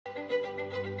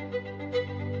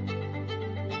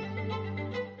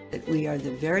that we are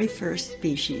the very first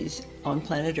species on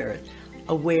planet Earth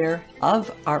aware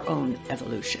of our own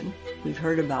evolution. We've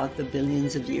heard about the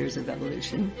billions of years of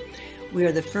evolution. We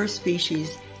are the first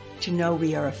species to know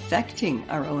we are affecting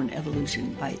our own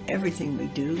evolution by everything we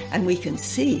do, and we can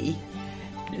see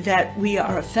that we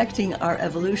are affecting our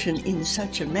evolution in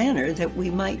such a manner that we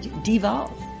might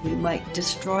devolve, we might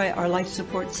destroy our life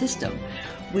support system,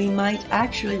 we might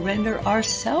actually render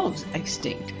ourselves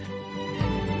extinct.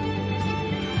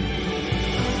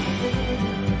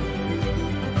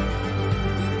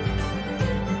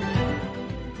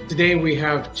 Today we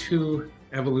have two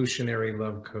evolutionary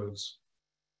love codes.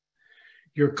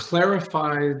 Your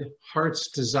clarified heart's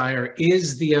desire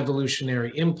is the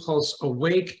evolutionary impulse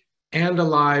awake and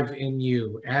alive in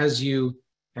you, as you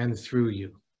and through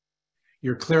you.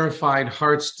 Your clarified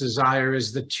heart's desire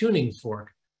is the tuning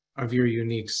fork of your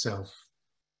unique self.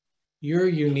 Your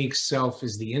unique self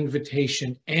is the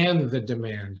invitation and the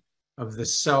demand of the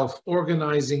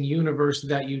self-organizing universe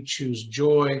that you choose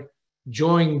joy,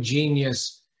 join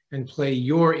genius, and play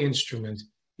your instrument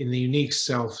in the Unique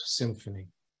Self Symphony.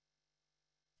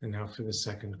 And now for the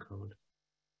second code.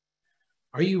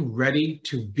 Are you ready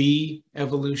to be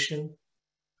evolution?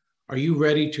 Are you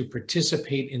ready to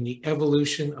participate in the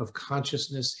evolution of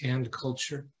consciousness and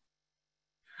culture?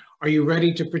 Are you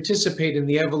ready to participate in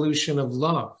the evolution of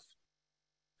love?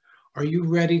 Are you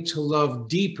ready to love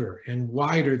deeper and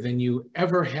wider than you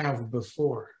ever have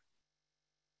before?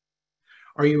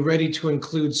 Are you ready to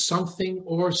include something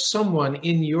or someone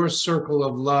in your circle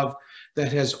of love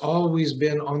that has always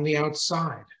been on the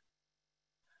outside?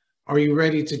 Are you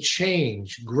ready to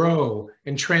change, grow,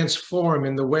 and transform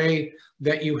in the way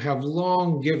that you have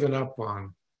long given up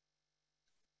on?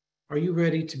 Are you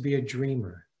ready to be a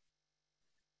dreamer?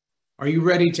 Are you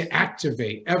ready to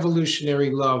activate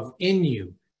evolutionary love in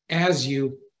you, as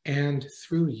you, and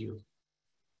through you?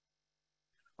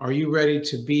 Are you ready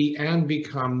to be and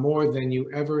become more than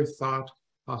you ever thought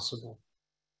possible?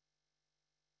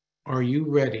 Are you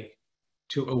ready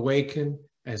to awaken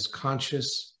as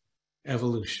conscious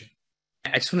evolution?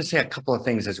 I just want to say a couple of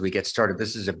things as we get started.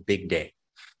 This is a big day,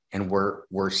 and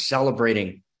we're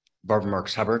celebrating Barbara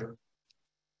Marx Hubbard,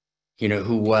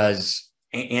 who was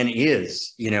and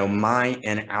is, my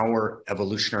and our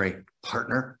evolutionary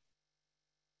partner.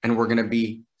 And we're going to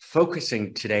be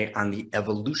focusing today on the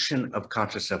evolution of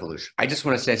conscious evolution. I just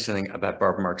want to say something about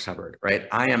Barbara Marx Hubbard, right?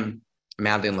 I am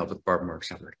madly in love with Barbara Marx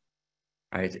Hubbard,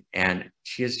 right? And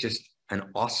she is just an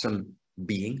awesome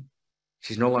being.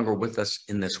 She's no longer with us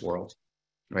in this world,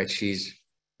 right? She's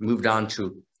moved on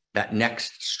to that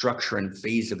next structure and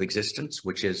phase of existence,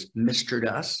 which is mystery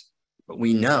to us. But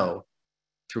we know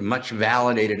through much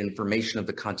validated information of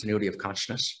the continuity of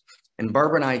consciousness. And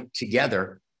Barbara and I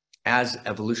together, as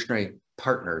evolutionary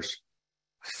partners,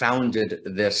 founded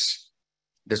this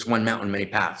One Mountain, Many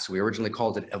Paths. We originally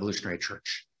called it Evolutionary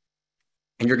Church.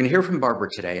 And you're going to hear from Barbara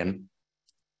today. And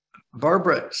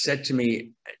Barbara said to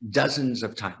me dozens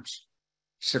of times,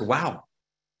 she said, wow,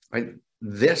 right?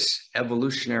 This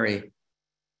evolutionary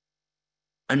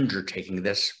undertaking,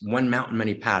 this One Mountain,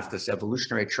 Many Paths, this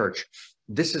evolutionary church,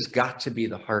 this has got to be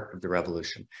the heart of the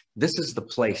revolution. This is the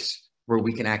place where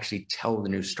we can actually tell the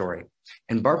new story.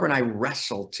 And Barbara and I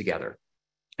wrestled together,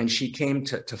 and she came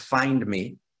to find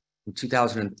me in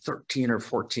 2013 or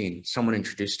 14. Someone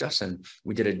introduced us, and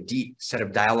we did a deep set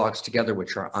of dialogues together,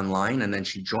 which are online. And then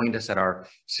she joined us at our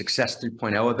Success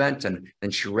 3.0 event, and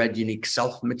then she read Unique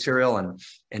Self material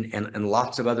and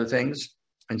lots of other things,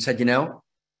 and said,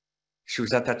 she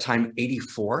was at that time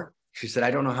 84. She said,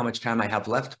 I don't know how much time I have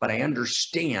left, but I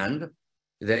understand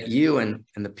that you and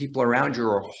the people around you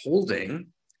are holding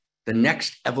the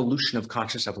next evolution of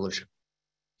conscious evolution.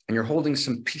 And you're holding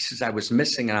some pieces I was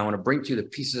missing, and I want to bring to you the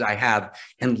pieces I have,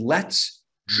 and let's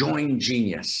join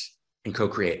genius and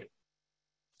co-create.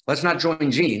 Let's not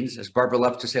join genes, as Barbara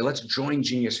loved to say, let's join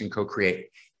genius and co-create.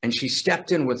 And she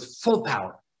stepped in with full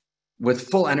power, with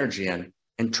full energy,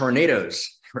 and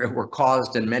tornadoes were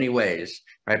caused in many ways,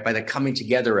 right, by the coming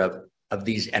together of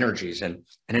these energies, and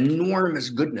an enormous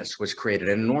goodness was created,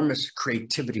 an enormous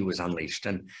creativity was unleashed.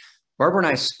 And Barbara and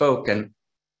I spoke, and,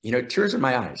 tears in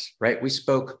my eyes, right? We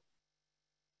spoke,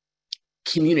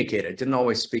 communicated, didn't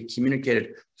always speak,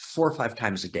 communicated 4 or 5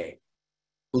 times a day,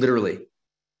 literally,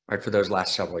 right, for those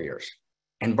last several years.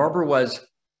 And Barbara was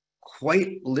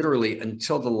quite literally,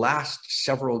 until the last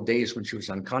several days when she was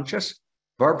unconscious,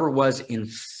 Barbara was in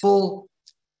full,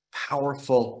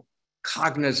 powerful,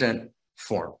 cognizant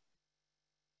form,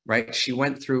 right? She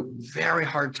went through very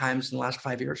hard times in the last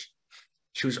 5 years.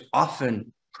 She was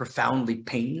often profoundly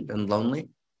pained and lonely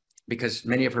because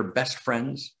many of her best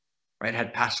friends, right,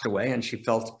 had passed away, and she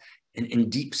felt in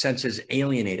deep senses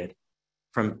alienated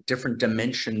from different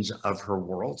dimensions of her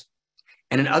world.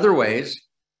 And in other ways,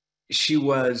 she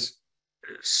was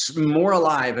more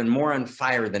alive and more on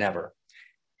fire than ever.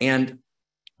 And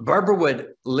Barbara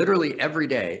would literally every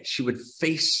day, she would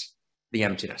face the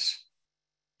emptiness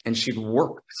and she'd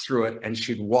work through it and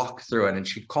she'd walk through it and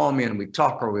she'd call me and we'd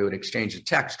talk, or we would exchange a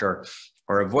text or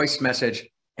a voice message.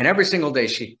 And every single day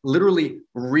she literally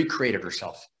recreated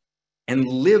herself and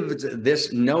lived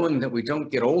this knowing that we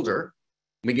don't get older,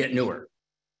 we get newer.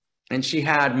 And she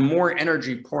had more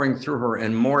energy pouring through her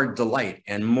and more delight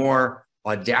and more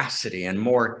audacity and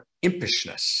more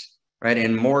impishness, right?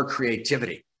 And more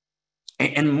creativity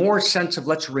and more sense of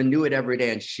let's renew it every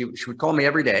day. And she would call me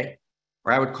every day,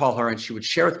 or I would call her, and she would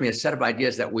share with me a set of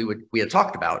ideas that we had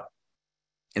talked about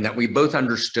and that we both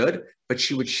understood, but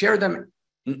she would share them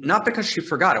not because she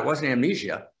forgot, it wasn't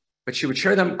amnesia, but she would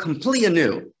share them completely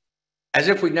anew, as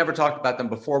if we'd never talked about them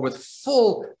before, with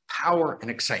full power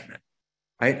and excitement,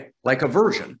 right? Like a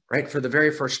virgin, right? For the very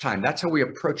first time. That's how we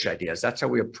approach ideas. That's how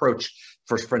we approach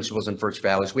first principles and first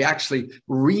values. We actually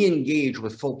re-engage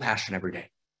with full passion every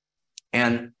day.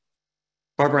 And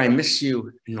Barbara, I miss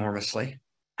you enormously.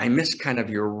 I miss kind of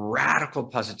your radical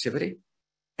positivity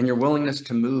and your willingness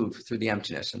to move through the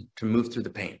emptiness and to move through the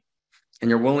pain and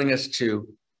your willingness to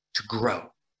grow,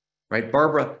 right?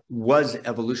 Barbara was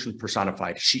evolution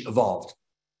personified. She evolved.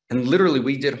 And literally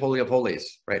we did Holy of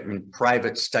Holies, right? I mean,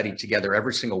 private study together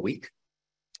every single week,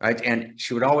 right? And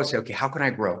she would always say, okay, how can I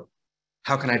grow?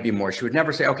 How can I be more? She would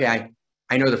never say, okay,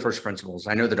 I know the first principles.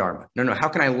 I know the Dharma. No, how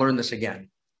can I learn this again?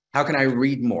 How can I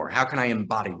read more? How can I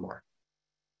embody more?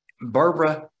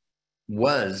 Barbara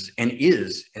was and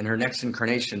is in her next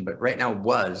incarnation, but right now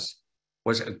was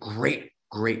a great,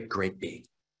 great, great being.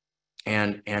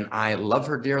 And I love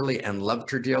her dearly and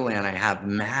loved her dearly. And I have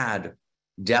mad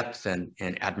depth and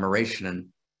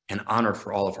admiration and honor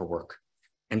for all of her work.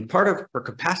 And part of her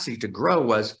capacity to grow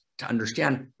was to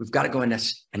understand we've got to go a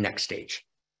next stage.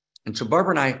 And so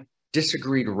Barbara and I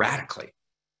disagreed radically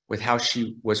with how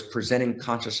she was presenting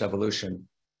conscious evolution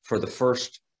for the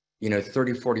first,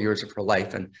 30, 40 years of her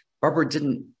life. And Barbara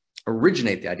didn't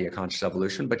originate the idea of conscious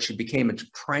evolution, but she became its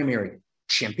primary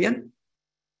champion.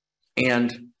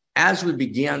 And as we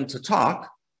began to talk,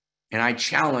 and I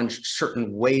challenged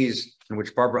certain ways in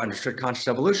which Barbara understood conscious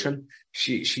evolution,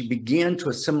 she began to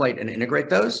assimilate and integrate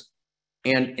those.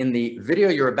 And in the video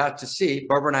you're about to see,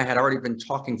 Barbara and I had already been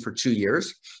talking for 2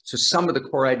 years. So some of the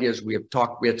core ideas we had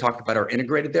talked about are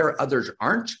integrated there, others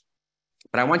aren't.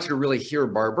 But I want you to really hear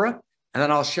Barbara, and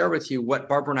then I'll share with you what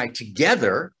Barbara and I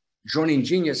together, joining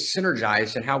genius,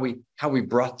 synergized, and how we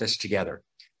brought this together,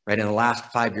 right, in the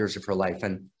last 5 years of her life.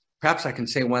 And perhaps I can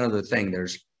say one other thing.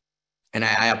 And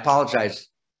I apologize,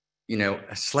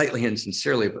 slightly and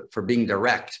sincerely, but for being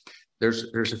direct.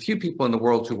 There's a few people in the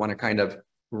world who want to kind of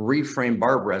reframe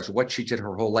Barbara as what she did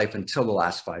her whole life until the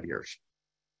last 5 years.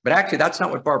 But actually, that's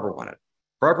not what Barbara wanted.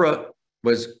 Barbara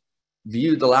was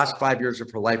viewed the last 5 years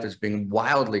of her life as being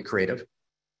wildly creative,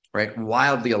 right?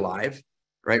 Wildly alive,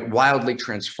 right? Wildly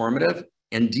transformative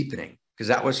and deepening, because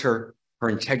that was her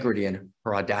integrity and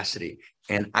her audacity.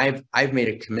 And I've made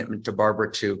a commitment to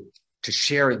Barbara to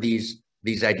share these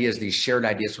ideas, these shared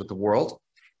ideas with the world.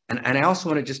 And I also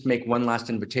want to just make one last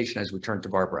invitation as we turn to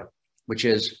Barbara, which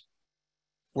is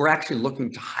we're actually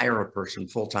looking to hire a person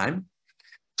full-time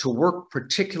to work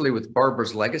particularly with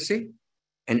Barbara's legacy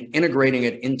and integrating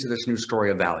it into this new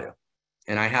story of value.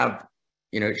 And I have,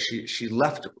 she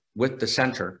left with the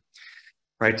center,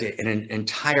 right, an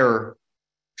entire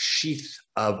sheath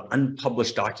of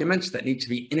unpublished documents that need to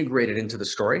be integrated into the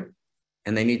story.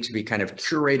 And they need to be kind of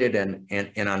curated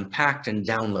and unpacked and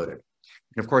downloaded.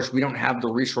 And of course, we don't have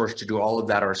the resource to do all of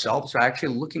that ourselves. So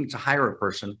actually looking to hire a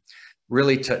person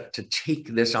really to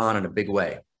take this on in a big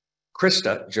way.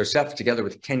 Krista Joseph, together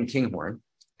with Ken Kinghorn,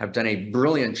 have done a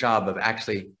brilliant job of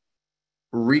actually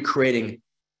recreating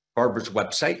Barbara's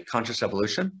website, Conscious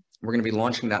Evolution. We're going to be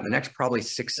launching that in the next probably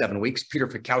 6-7 weeks. Peter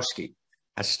Fikowski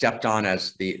has stepped on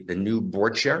as the new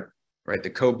board chair, right? The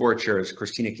co-board chair is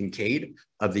Christina Kincaid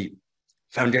of the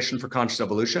Foundation for Conscious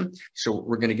Evolution. So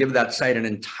we're going to give that site an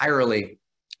entirely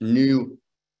new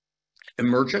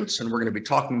emergence. And we're going to be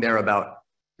talking there about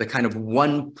the kind of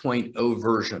 1.0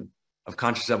 version of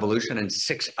conscious evolution and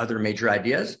 6 other major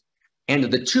ideas, and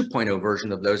the 2.0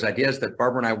 version of those ideas that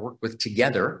Barbara and I worked with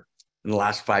together in the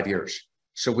last 5 years.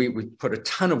 So we put a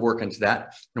ton of work into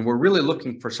that. And we're really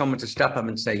looking for someone to step up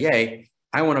and say, yay,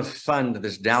 I want to fund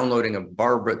this downloading of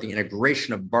Barbara, the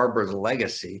integration of Barbara's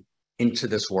legacy into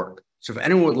this work. So if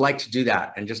anyone would like to do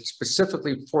that, and just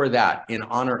specifically for that, in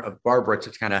honor of Barbara,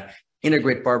 to kind of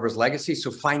integrate Barbara's legacy,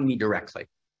 so find me directly,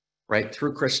 right,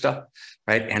 through Krista,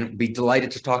 right, and be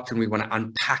delighted to talk to her. And we want to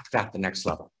unpack that the next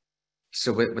level.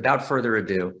 So without further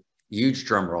ado, huge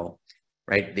drum roll,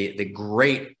 right, the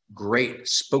great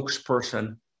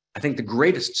spokesperson, I think the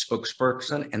greatest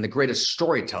spokesperson and the greatest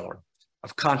storyteller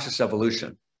of conscious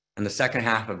evolution in the second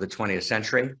half of the 20th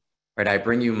century, right, I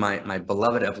bring you my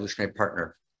beloved evolutionary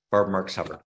partner, Marx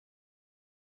Hubbard.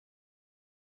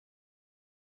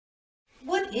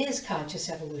 What is conscious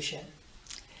evolution?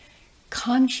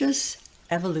 Conscious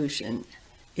evolution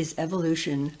is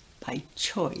evolution by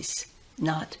choice,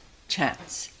 not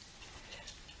chance.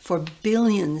 For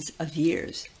billions of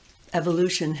years,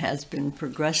 evolution has been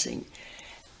progressing.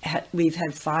 We've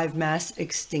had 5 mass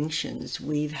extinctions.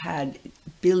 We've had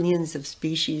billions of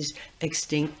species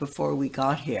extinct before we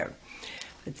got here.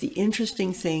 But the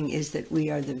interesting thing is that we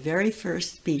are the very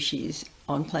first species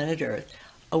on planet Earth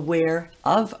aware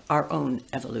of our own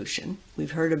evolution.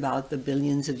 We've heard about the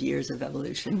billions of years of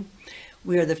evolution.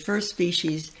 We are the first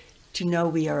species to know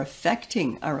we are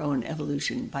affecting our own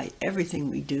evolution by everything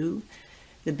we do.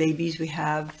 The babies we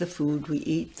have, the food we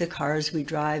eat, the cars we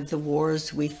drive, the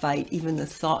wars we fight, even the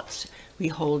thoughts we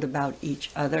hold about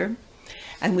each other.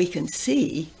 And we can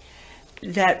see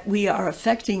that we are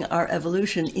affecting our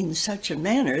evolution in such a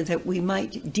manner that we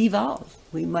might devolve.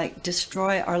 We might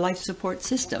destroy our life support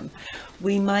system.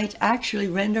 We might actually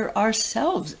render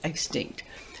ourselves extinct.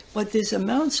 What this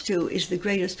amounts to is the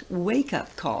greatest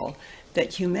wake-up call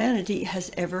that humanity has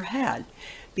ever had,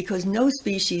 because no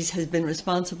species has been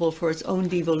responsible for its own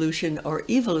devolution or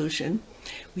evolution.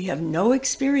 We have no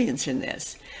experience in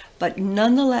this, but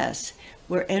nonetheless,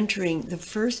 we're entering the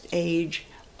first age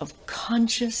of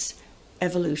conscious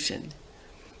evolution.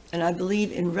 And I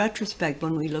believe in retrospect,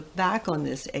 when we look back on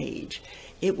this age,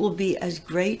 it will be as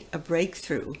great a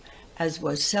breakthrough as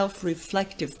was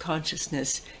self-reflective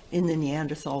consciousness in the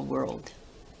Neanderthal world.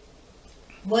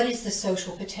 What is the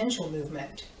social potential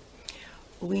movement?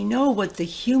 We know what the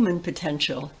human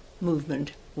potential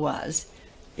movement was.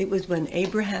 It was when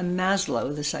Abraham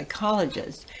Maslow, the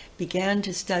psychologist, began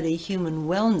to study human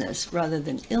wellness rather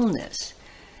than illness.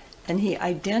 And he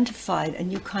identified a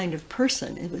new kind of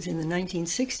person. It was in the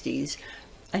 1960s,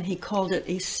 and he called it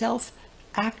a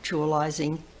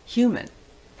self-actualizing human.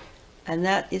 And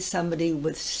that is somebody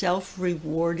with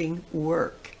self-rewarding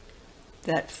work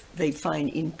that they find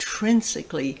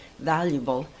intrinsically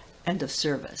valuable and of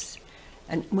service.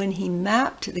 And when he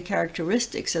mapped the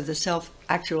characteristics of the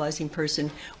self-actualizing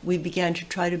person, we began to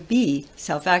try to be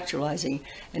self-actualizing.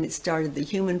 And it started the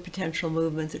human potential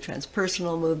movement, the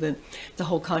transpersonal movement, the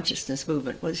whole consciousness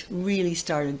movement was really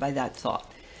started by that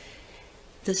thought.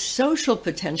 The social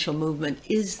potential movement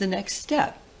is the next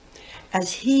step.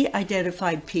 As he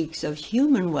identified peaks of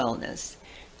human wellness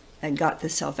and got the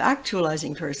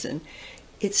self-actualizing person,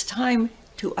 it's time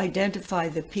to identify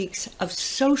the peaks of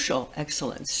social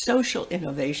excellence, social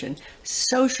innovation,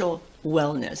 social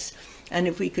wellness. And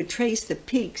if we could trace the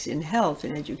peaks in health,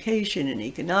 in education, in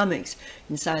economics,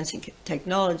 in science and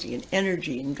technology, in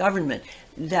energy, in government,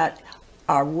 that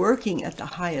are working at the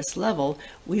highest level,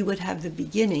 we would have the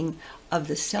beginning of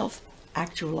the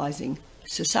self-actualizing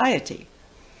society.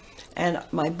 And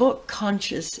my book,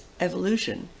 Conscious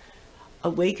Evolution,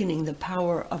 Awakening the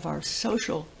Power of Our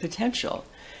Social Potential,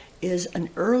 is an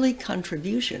early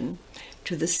contribution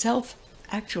to the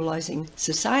self-actualizing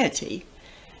society.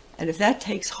 And if that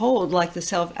takes hold like the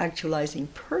self-actualizing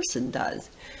person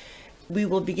does, we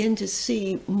will begin to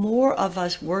see more of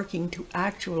us working to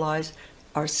actualize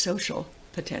our social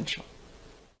potential.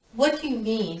 What do you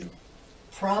mean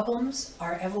problems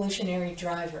are evolutionary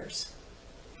drivers?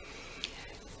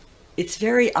 It's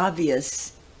very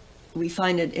obvious. We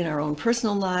find it in our own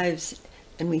personal lives,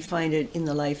 and we find it in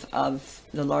the life of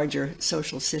the larger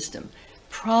social system.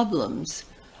 Problems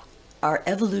are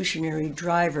evolutionary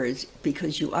drivers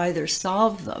because you either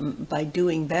solve them by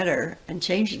doing better and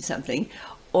changing something,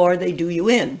 or they do you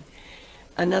in.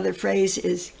 Another phrase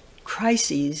is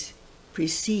crises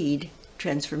precede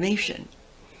transformation.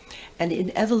 And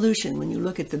in evolution, when you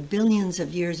look at the billions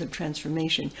of years of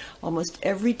transformation, almost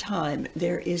every time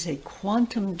there is a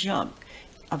quantum jump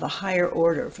of a higher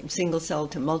order, from single cell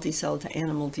to multi-cell to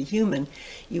animal to human,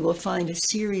 you will find a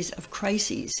series of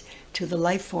crises to the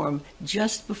life form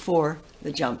just before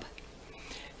the jump.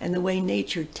 And the way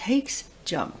nature takes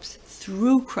jumps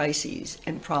through crises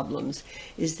and problems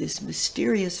is this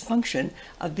mysterious function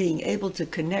of being able to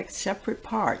connect separate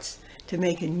parts to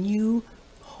make a new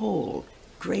whole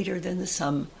greater than the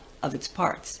sum of its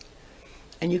parts.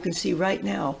 And you can see right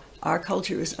now, our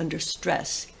culture is under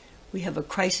stress. We have a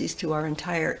crisis to our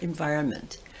entire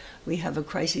environment. We have a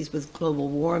crisis with global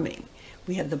warming.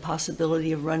 We have the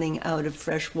possibility of running out of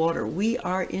fresh water. We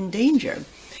are in danger.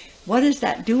 What is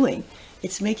that doing?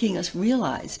 It's making us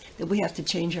realize that we have to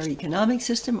change our economic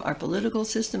system, our political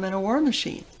system, and our war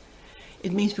machine.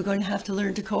 It means we're going to have to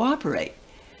learn to cooperate.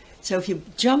 So if you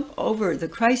jump over the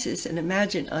crisis and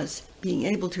imagine us being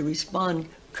able to respond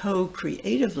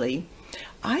co-creatively,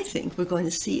 I think we're going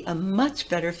to see a much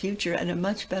better future and a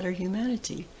much better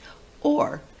humanity.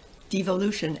 Or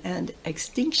devolution and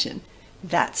extinction.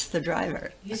 That's the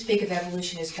driver. You speak of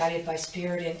evolution as guided by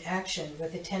spirit and action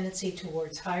with a tendency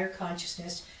towards higher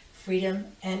consciousness, freedom,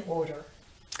 and order.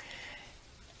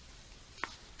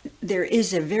 There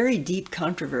is a very deep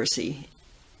controversy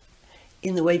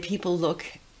in the way people look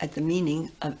at the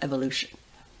meaning of evolution.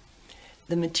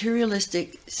 The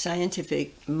materialistic,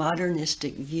 scientific,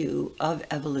 modernistic view of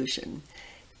evolution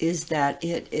is that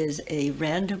it is a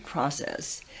random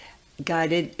process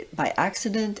guided by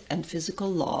accident and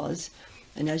physical laws.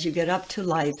 And as you get up to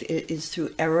life, it is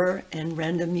through error and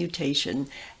random mutation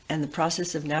and the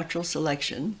process of natural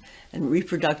selection and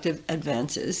reproductive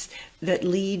advances that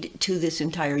lead to this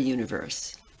entire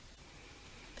universe.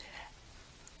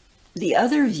 The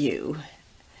other view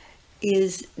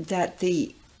is that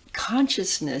the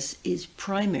consciousness is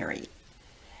primary,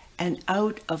 and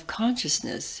out of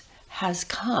consciousness has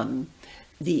come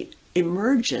the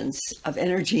emergence of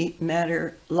energy,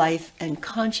 matter, life, and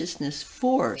consciousness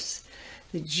force.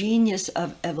 The genius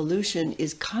of evolution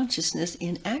is consciousness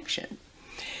in action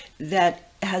that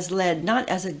has led not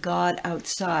as a God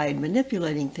outside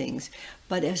manipulating things,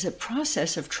 but as a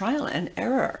process of trial and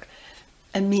error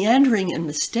and meandering and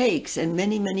mistakes and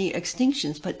many, many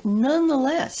extinctions. But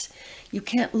nonetheless, you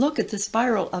can't look at the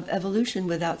spiral of evolution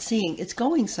without seeing it's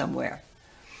going somewhere.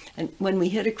 And when we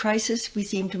hit a crisis, we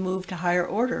seem to move to higher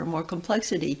order, more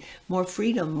complexity, more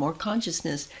freedom, more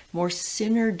consciousness, more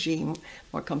synergy,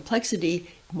 more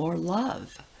complexity, more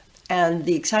love. And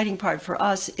the exciting part for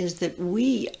us is that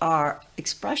we are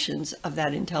expressions of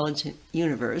that intelligent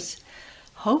universe,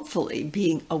 hopefully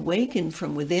being awakened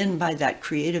from within by that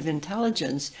creative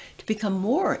intelligence to become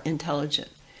more intelligent,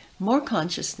 more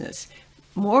consciousness,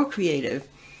 more creative,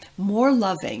 more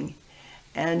loving,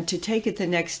 and to take it the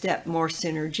next step, more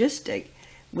synergistic,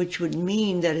 which would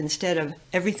mean that instead of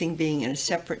everything being in a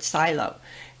separate silo,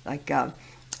 like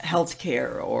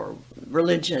healthcare or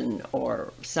religion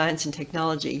or science and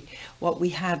technology, what we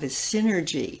have is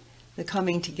synergy, the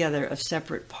coming together of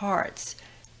separate parts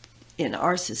in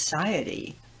our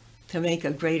society to make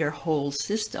a greater whole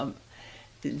system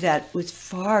that was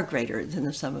far greater than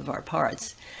the sum of our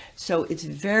parts. So it's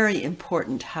very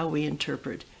important how we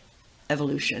interpret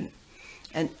evolution.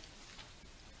 And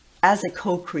as a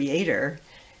co-creator,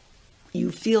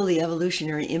 you feel the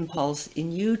evolutionary impulse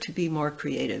in you to be more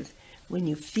creative. When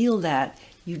you feel that,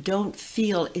 you don't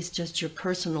feel it's just your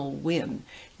personal whim.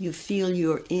 You feel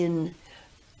you're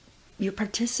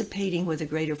participating with a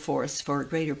greater force for a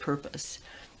greater purpose.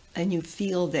 And you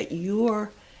feel that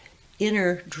your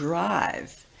inner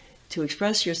drive to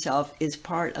express yourself is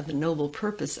part of the noble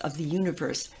purpose of the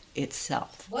universe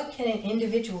itself. What can an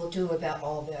individual do about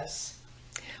all this?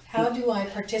 How do I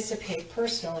participate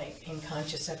personally in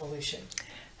conscious evolution?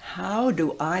 How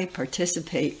do I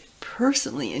participate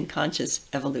personally in conscious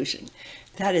evolution?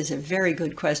 That is a very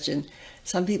good question.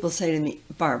 Some people say to me,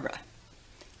 Barbara,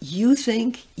 you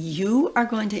think you are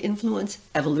going to influence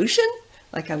evolution?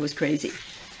 Like I was crazy.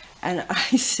 And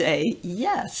I say,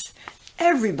 yes,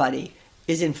 everybody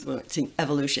is influencing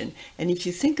evolution. And if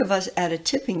you think of us at a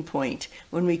tipping point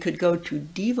when we could go to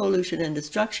devolution and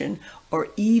destruction or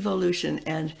evolution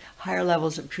and higher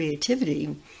levels of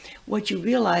creativity, what you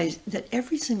realize that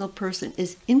every single person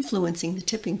is influencing the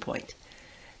tipping point.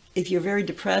 If you're very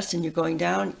depressed and you're going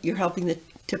down, you're helping the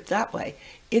tip that way.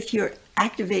 If you're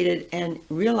activated and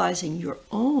realizing your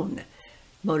own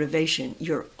motivation,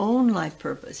 your own life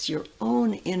purpose, your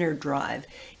own inner drive,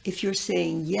 if you're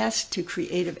saying yes to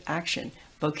creative action,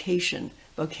 vocation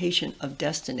of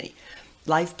destiny,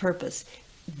 life purpose,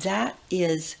 that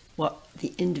is what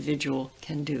the individual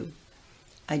can do.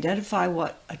 Identify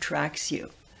what attracts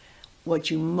you, what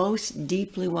you most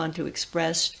deeply want to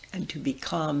express and to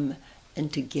become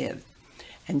and to give,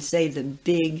 and say the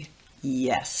big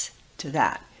yes to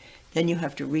that. Then you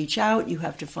have to reach out, you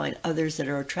have to find others that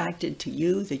are attracted to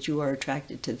you, that you are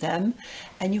attracted to them,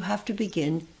 and you have to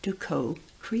begin to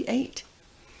co-create.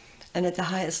 And at the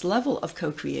highest level of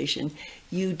co-creation,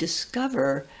 you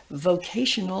discover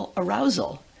vocational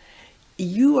arousal.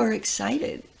 You are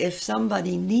excited if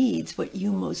somebody needs what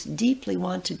you most deeply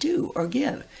want to do or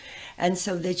give, and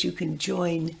so that you can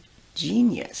join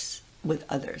genius with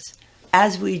others.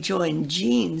 as we join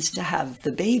genes to have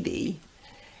the baby,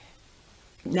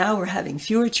 now we're having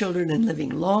fewer children and living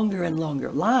longer and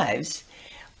longer lives,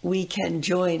 we can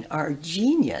join our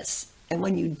genius. And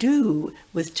when you do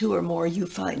with two or more, you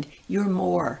find you're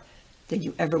more than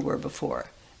you ever were before.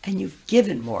 And you've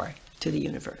given more to the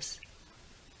universe.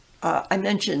 I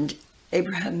mentioned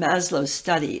Abraham Maslow's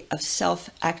study of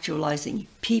self-actualizing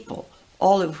people,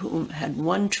 all of whom had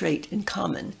one trait in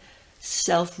common: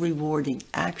 self-rewarding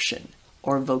action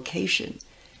or vocation.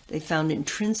 They found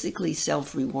intrinsically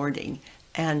self-rewarding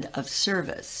and of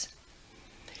service.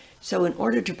 So in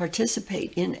order to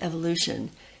participate in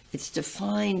evolution, it's to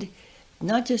find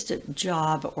not just a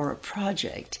job or a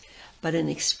project, but an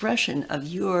expression of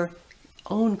your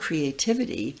own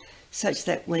creativity, such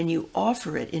that when you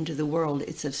offer it into the world,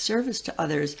 it's of service to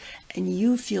others and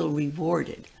you feel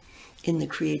rewarded in the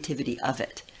creativity of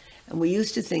it. And we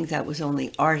used to think that was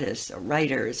only artists or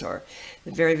writers or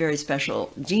the very, very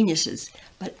special geniuses,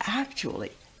 but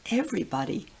actually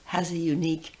everybody has a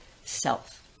unique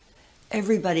self.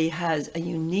 Everybody has a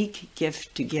unique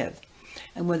gift to give.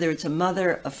 And whether it's a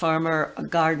mother, a farmer, a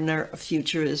gardener, a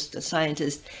futurist, a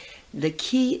scientist, the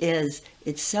key is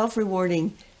it's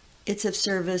self-rewarding, it's of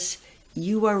service,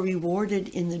 you are rewarded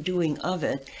in the doing of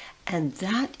it, and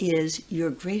that is your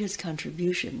greatest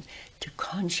contribution to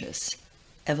conscious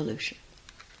evolution.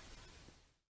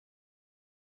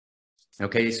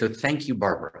 Okay, so thank you,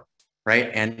 Barbara, right?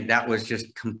 And that was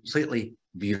just completely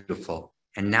beautiful.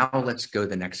 And now let's go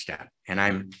the next step. And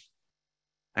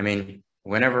I mean,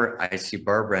 whenever I see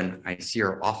Barbara, and I see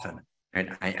her often,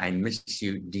 and I miss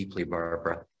you deeply,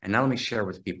 Barbara. And now let me share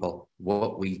with people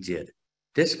what we did.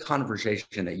 This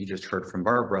conversation that you just heard from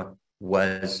Barbara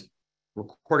was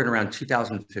recorded around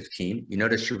 2015. You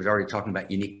notice she was already talking about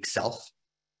unique self,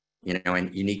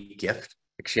 and unique gift.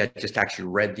 She had just actually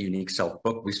read the Unique Self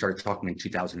book. We started talking in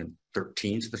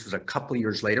 2013. So this was a couple of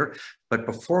years later, but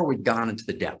before we'd gone into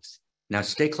the depth. Now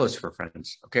stay close, for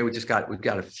friends. Okay, we've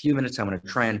got a few minutes. I'm going to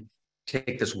try and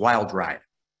take this wild ride.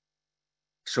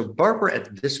 So Barbara,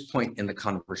 at this point in the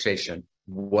conversation,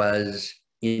 was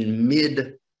in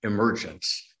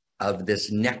mid-emergence of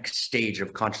this next stage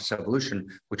of conscious evolution,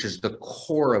 which is the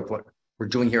core of what we're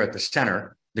doing here at the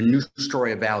center, the new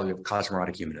story of value of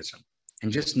cosmoerotic humanism.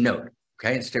 And just note,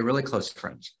 okay, and stay really close,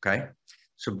 friends, okay?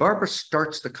 So Barbara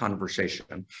starts the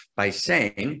conversation by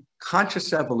saying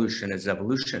conscious evolution is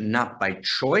evolution not by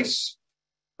choice,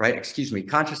 right? Excuse me,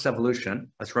 conscious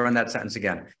evolution, let's run that sentence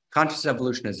again. Conscious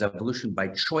evolution is evolution by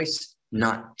choice,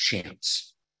 not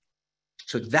chance.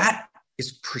 So that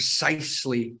is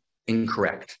precisely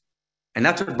incorrect. And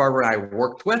that's what Barbara and I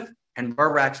worked with, and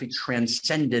Barbara actually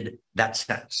transcended that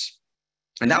sentence.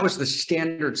 And that was the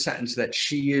standard sentence that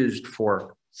she used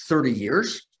for 30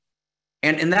 years.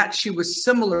 And in that, she was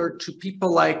similar to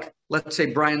people like, let's say,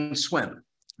 Brian Swim,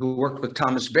 who worked with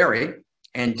Thomas Berry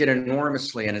and did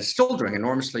enormously, and is still doing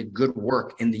enormously good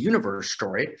work in the universe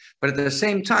story. But at the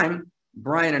same time,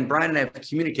 Brian and I have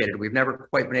communicated. We've never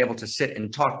quite been able to sit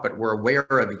and talk, but we're aware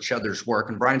of each other's work.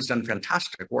 And Brian's done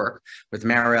fantastic work with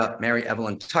Mary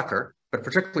Evelyn Tucker, but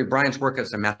particularly Brian's work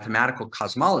as a mathematical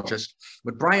cosmologist.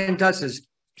 What Brian does is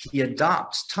he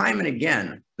adopts time and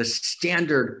again the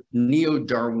standard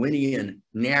neo-Darwinian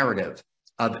narrative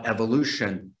of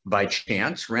evolution by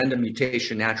chance, random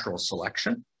mutation, natural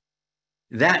selection.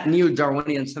 That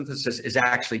neo-Darwinian synthesis is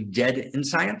actually dead in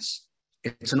science.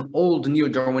 It's an old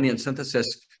neo-Darwinian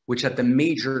synthesis, which at the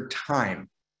major time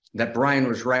that Brian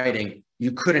was writing,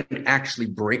 you couldn't actually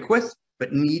break with,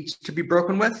 but needs to be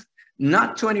broken with.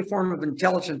 Not to any form of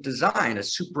intelligent design, a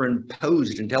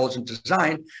superimposed intelligent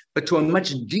design, but to a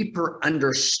much deeper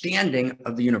understanding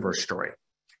of the universe story.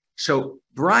 So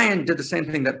Brian did the same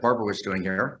thing that Barbara was doing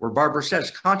here, where Barbara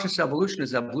says conscious evolution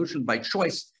is evolution by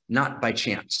choice, not by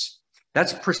chance.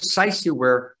 That's precisely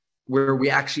where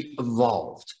we actually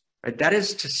evolved, right? That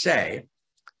is to say,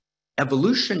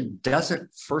 evolution doesn't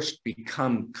first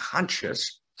become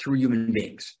conscious through human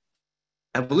beings.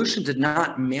 Evolution did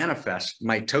not manifest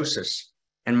mitosis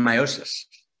and meiosis.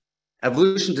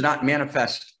 Evolution did not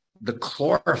manifest the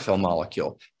chlorophyll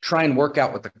molecule. Try and work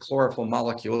out what the chlorophyll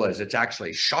molecule is. It's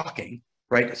actually shocking,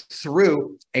 right?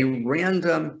 Through a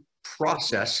random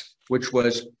process, which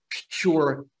was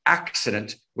pure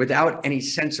accident without any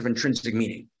sense of intrinsic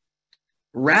meaning.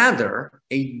 Rather,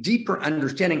 a deeper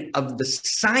understanding of the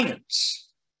science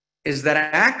is that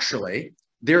actually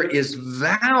there is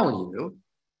value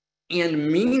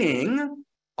in meaning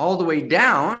all the way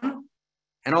down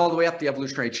and all the way up the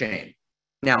evolutionary chain.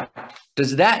 Now,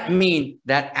 does that mean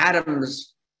that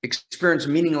atoms experience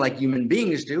meaning like human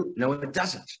beings do? No, it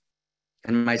doesn't.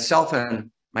 And myself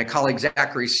and my colleague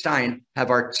Zachary Stein have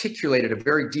articulated a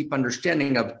very deep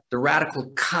understanding of the radical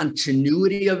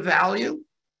continuity of value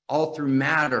all through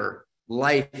matter,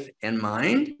 life, and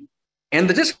mind, and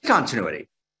the discontinuity.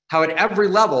 How at every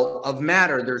level of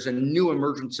matter, there's a new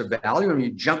emergence of value, and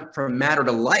you jump from matter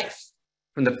to life,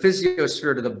 from the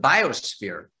physiosphere to the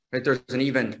biosphere, right? There's an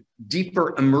even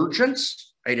deeper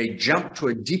emergence, right? A jump to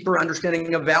a deeper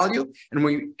understanding of value. And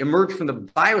when we emerge from the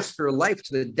biosphere of life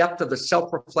to the depth of the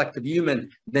self-reflective human,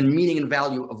 then meaning and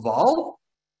value evolve.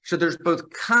 So there's both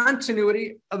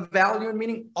continuity of value and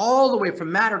meaning all the way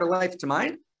from matter to life to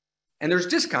mind, and there's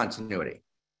discontinuity.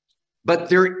 But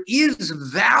there is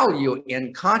value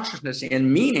in consciousness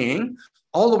and meaning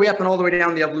all the way up and all the way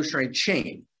down the evolutionary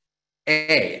chain.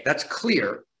 That's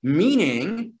clear.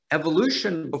 Meaning,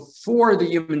 evolution before the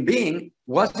human being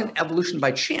wasn't evolution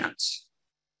by chance.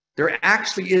 There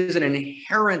actually is an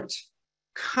inherent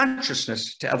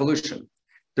consciousness to evolution.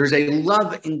 There's a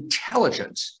love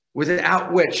intelligence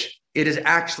without which it is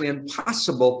actually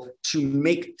impossible to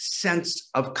make sense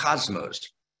of cosmos.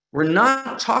 We're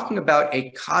not talking about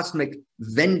a cosmic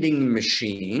vending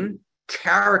machine,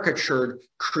 caricatured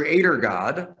creator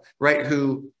God, right,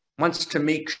 who wants to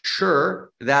make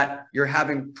sure that you're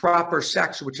having proper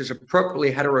sex, which is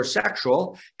appropriately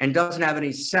heterosexual, and doesn't have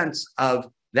any sense of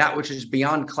that which is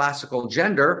beyond classical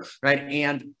gender, right,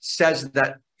 and says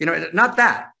that, not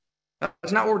that.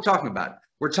 That's not what we're talking about.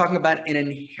 We're talking about an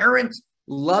inherent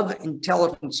love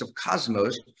intelligence of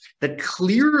cosmos that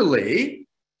clearly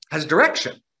has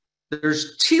direction.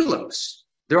 There's telos.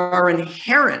 There are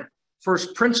inherent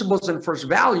first principles and first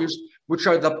values, which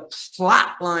are the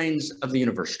plot lines of the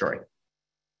universe story.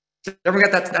 Never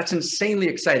got that? That's insanely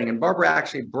exciting. And Barbara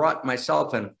actually brought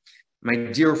myself and my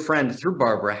dear friend through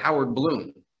Barbara, Howard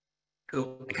Bloom,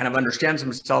 who kind of understands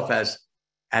himself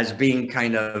as being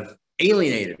kind of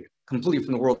alienated completely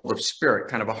from the world of spirit,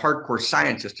 kind of a hardcore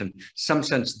scientist, in some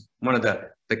sense, one of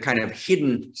the kind of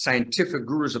hidden scientific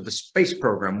gurus of the space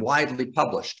program, widely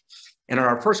published. And in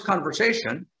our first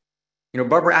conversation,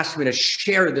 Barbara asked me to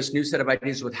share this new set of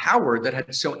ideas with Howard that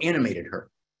had so animated her,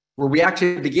 where we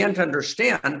actually began to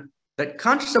understand that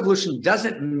conscious evolution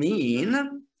doesn't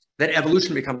mean that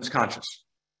evolution becomes conscious.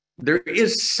 There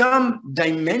is some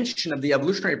dimension of the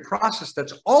evolutionary process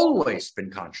that's always been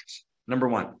conscious. Number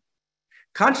one,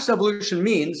 conscious evolution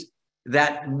means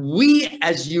that we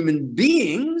as human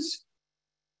beings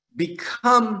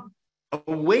become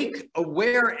awake,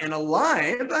 aware, and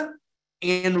alive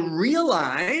and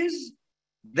realize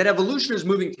that evolution is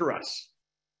moving through us,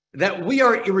 that we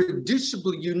are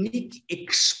irreducibly unique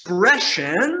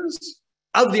expressions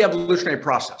of the evolutionary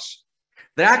process,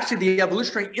 that actually the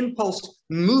evolutionary impulse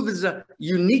moves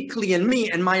uniquely in me,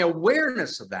 and my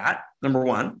awareness of that, number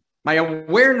one, my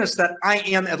awareness that I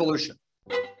am evolution,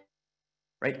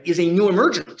 right, is a new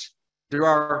emergence. There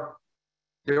are,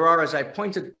 as I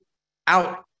pointed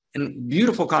out in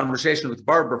beautiful conversation with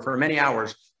Barbara for many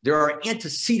hours, there are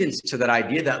antecedents to that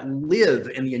idea that live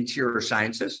in the interior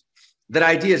sciences. That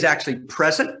idea is actually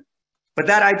present, but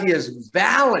that idea is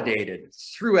validated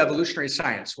through evolutionary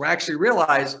science. We actually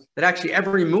realize that actually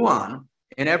every muon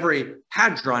and every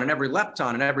hadron and every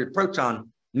lepton and every proton,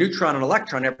 neutron and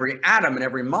electron, every atom and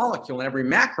every molecule and every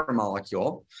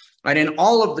macromolecule, right, in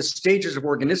all of the stages of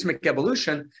organismic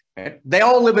evolution, right, they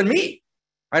all live in me.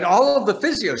 Right, all of the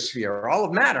physiosphere, all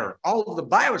of matter, all of the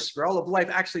biosphere, all of life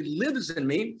actually lives in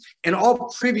me, and all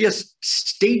previous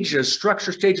stages,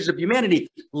 structure stages of humanity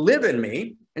live in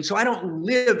me. And so I don't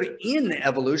live in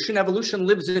evolution, evolution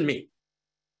lives in me.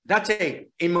 That's a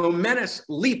momentous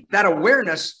leap, that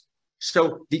awareness.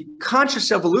 So the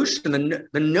conscious evolution,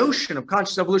 the notion of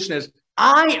conscious evolution is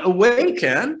I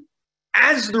awaken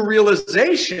as the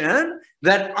realization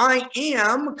that I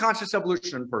am a conscious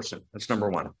evolution person. That's number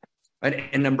one.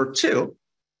 And number two,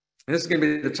 and this is going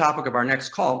to be the topic of our next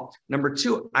call. Number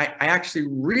two, I actually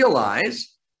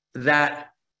realize that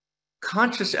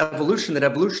conscious evolution, that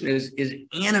evolution is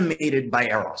animated by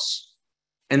Eros.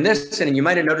 And you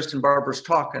might have noticed in Barbara's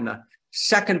talk, in the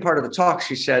second part of the talk,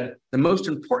 she said, the most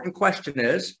important question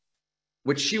is,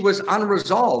 which she was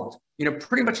unresolved,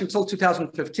 pretty much until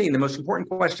 2015. The most important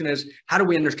question is, how do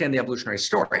we understand the evolutionary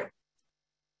story?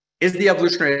 Is the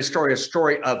evolutionary story a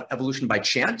story of evolution by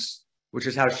chance, which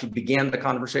is how she began the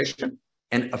conversation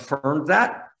and affirmed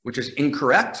that, which is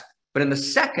incorrect. But in the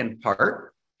second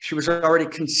part, she was already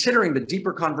considering the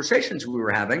deeper conversations we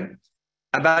were having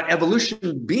about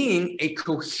evolution being a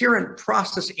coherent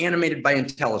process animated by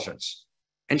intelligence.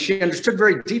 And she understood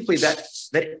very deeply that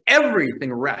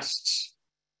everything rests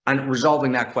on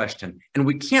resolving that question. And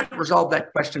we can't resolve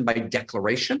that question by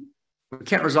declaration. We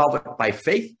can't resolve it by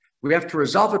faith. We have to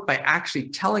resolve it by actually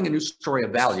telling a new story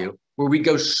of value, where we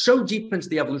go so deep into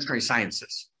the evolutionary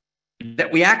sciences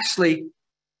that we actually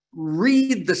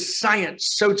read the science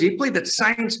so deeply that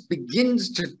science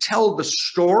begins to tell the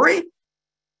story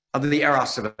of the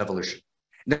Eros of evolution.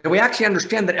 That we actually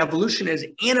understand that evolution is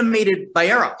animated by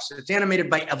Eros. It's animated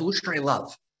by evolutionary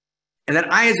love. And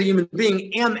that I, as a human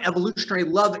being, am evolutionary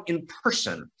love in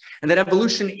person. And that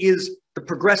evolution is the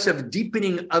progressive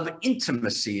deepening of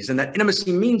intimacies, and that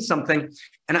intimacy means something.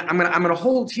 And I'm gonna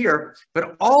hold here,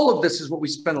 but all of this is what we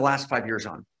spent the last 5 years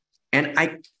on. And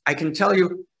I can tell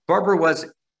you, Barbara was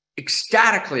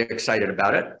ecstatically excited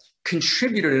about it,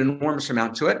 contributed an enormous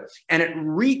amount to it, and it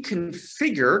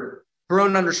reconfigured her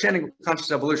own understanding of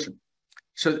conscious evolution.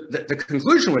 So the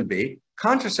conclusion would be,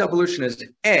 conscious evolution is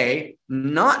A,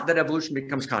 not that evolution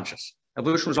becomes conscious.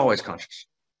 Evolution was always conscious.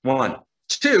 1.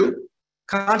 2,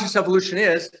 conscious evolution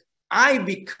is I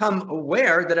become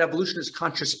aware that evolution is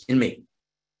conscious in me.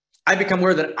 I become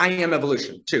aware that I am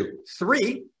evolution. 2.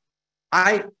 3,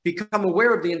 I become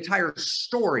aware of the entire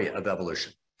story of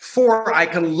evolution. 4, I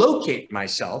can locate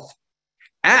myself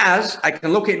as I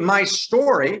can locate my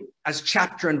story as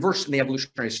chapter and verse in the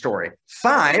evolutionary story.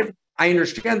 5, I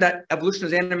understand that evolution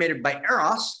is animated by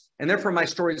Eros, and therefore my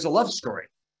story is a love story.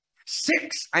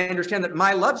 6, I understand that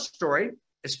my love story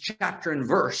is chapter and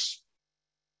verse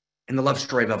in the love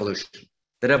story of evolution.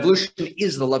 That evolution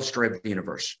is the love story of the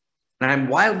universe. And I'm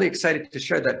wildly excited to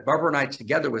share that Barbara and I,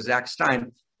 together with Zach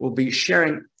Stein, will be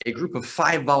sharing a group of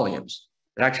 5 volumes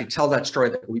that actually tell that story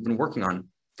that we've been working on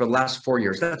for the last 4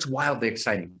 years. That's wildly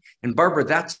exciting. And Barbara,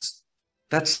 that's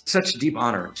such deep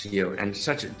honor to you, and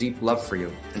such a deep love for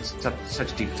you, and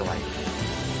such deep delight.